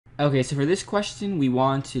Okay, so for this question, we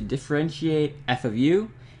want to differentiate f of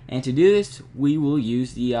u, and to do this, we will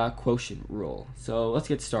use the quotient rule. So let's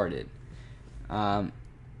get started.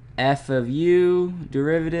 F of u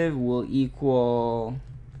derivative will equal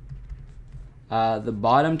the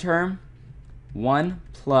bottom term, 1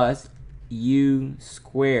 plus u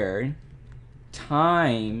squared,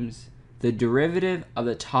 times the derivative of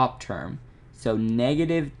the top term, so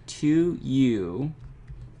negative 2u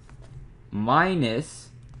minus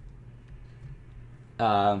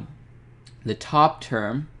the top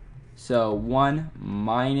term, so 1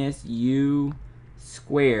 minus u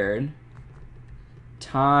squared,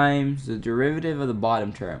 times the derivative of the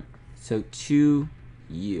bottom term, so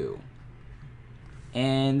 2u.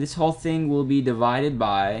 And this whole thing will be divided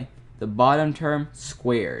by the bottom term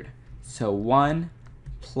squared, so 1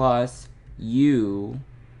 plus u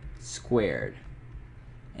squared.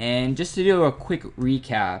 And just to do a quick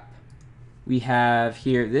recap, we have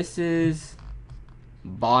here, this is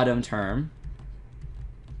bottom term,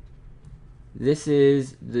 this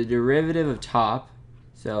is the derivative of top,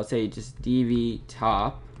 so I'll say just dv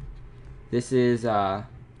top, this is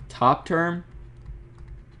top term,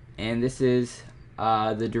 and this is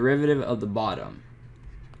the derivative of the bottom,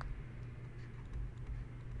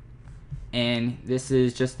 and this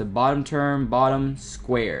is just the bottom term, bottom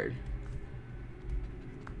squared.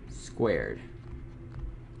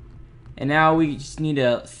 And now we just need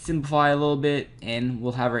to simplify a little bit and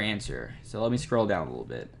we'll have our answer. So let me scroll down a little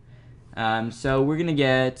bit. So we're going to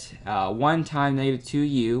get 1 times negative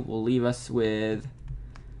 2u will leave us with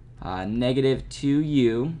negative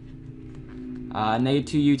 2u. Negative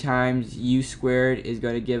 2u times u squared is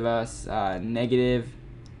going to give us negative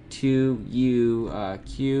 2u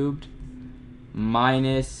cubed,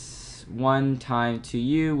 minus 1 times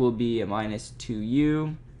 2u will be a minus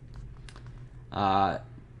 2u.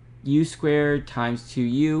 U squared times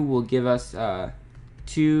 2u will give us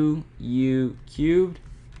 2u cubed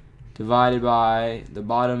divided by the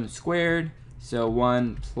bottom squared, so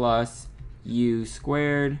 1 plus u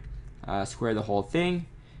squared, square the whole thing.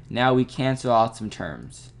 Now we cancel out some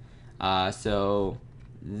terms. So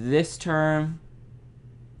this term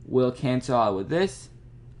will cancel out with this,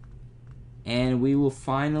 and we will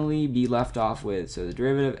finally be left off with, so the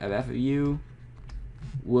derivative of f of u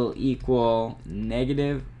will equal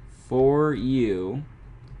negative 4u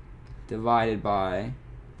divided by,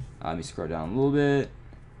 let me scroll down a little bit,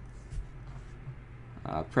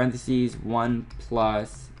 parentheses 1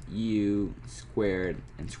 plus u squared,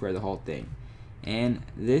 and square the whole thing. And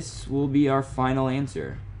this will be our final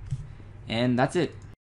answer. And that's it.